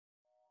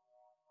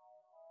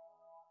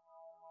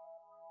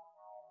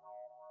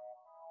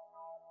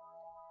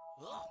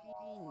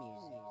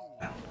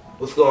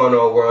What's going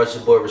on, world? It's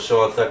your boy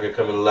Rashawn Tucker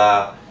coming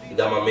live. You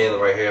got my man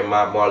right here,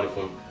 Mike Marley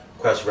from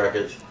Crush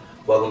Records.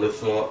 Welcome to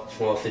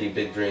Small City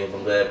Big Dreams.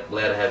 I'm glad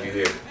to have you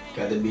here.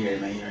 Glad to be here,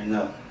 man. You already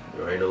know.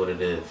 You already know what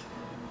it is.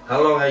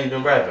 How long have you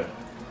been rapping?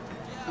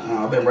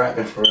 I've been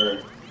rapping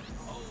for,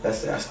 I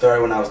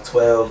started when I was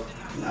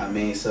 12, you know what I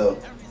mean? So,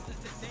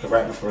 I've been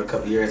rapping for a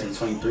couple years. I'm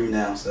 23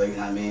 now, so, you know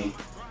what I mean?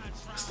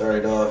 I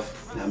started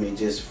off, you know what I mean,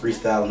 just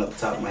freestyling up the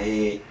top of my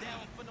head.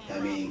 You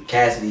know what I mean?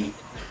 Cassidy,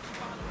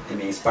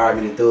 inspired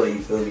me to do it, you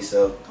feel me?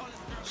 So,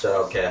 Shout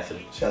out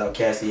Cassidy. shout out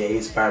Cassidy, yeah, he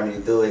inspired me to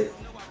do it.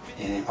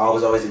 And I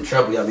was always in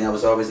trouble, I mean, I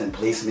was always in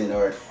placement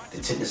or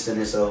detention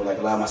center, so like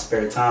a lot of my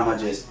spare time, I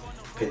just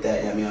put that,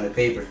 you know what I mean, on the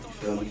paper, you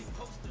feel me?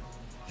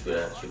 True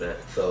that.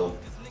 So,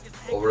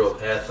 over the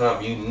past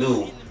time, you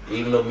knew,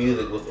 even though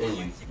music was in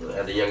you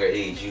at a younger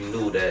age, you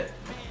knew that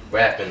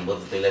rapping was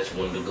the thing that you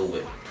wanted to go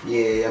with.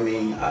 Yeah, I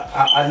mean,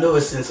 I knew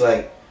it since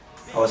like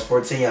I was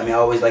 14. I mean, I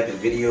always liked the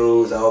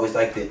videos. I always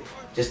liked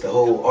just the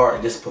whole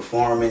art, just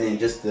performing and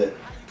just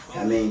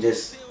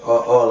just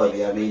all of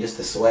it. I mean, just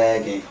the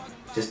swag and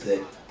just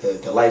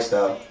the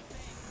lifestyle.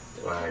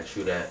 Right,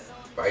 true that.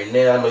 Right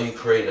now, I know you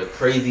created a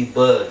crazy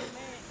buzz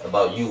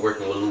about you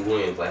working with Lou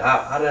Williams. Like,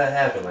 how did that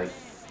happen? Like,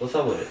 what's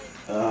up with it?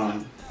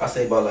 I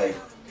say about like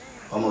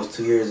almost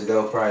 2 years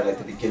ago, probably like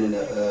the beginning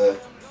of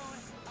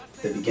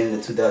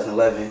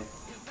 2011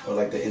 or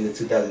like the end of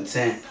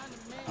 2010.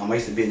 I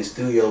used to be in the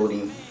studio with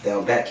him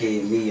down back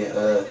here, me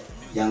and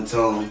Young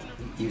Tone.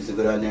 He used to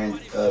go down there and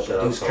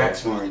produce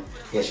tracks for him.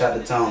 Yeah, shout out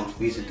to Tone.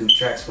 We used to do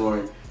tracks for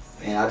him,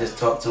 and I just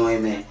talked to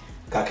him and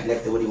got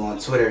connected with him on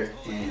Twitter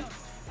and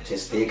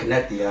just stayed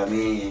connected. You know what I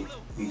mean? And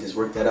we just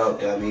worked that out.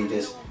 You know what I mean?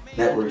 Just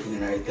networking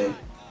and everything.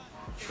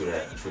 True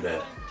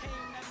that.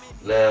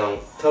 Now,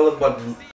 tell us about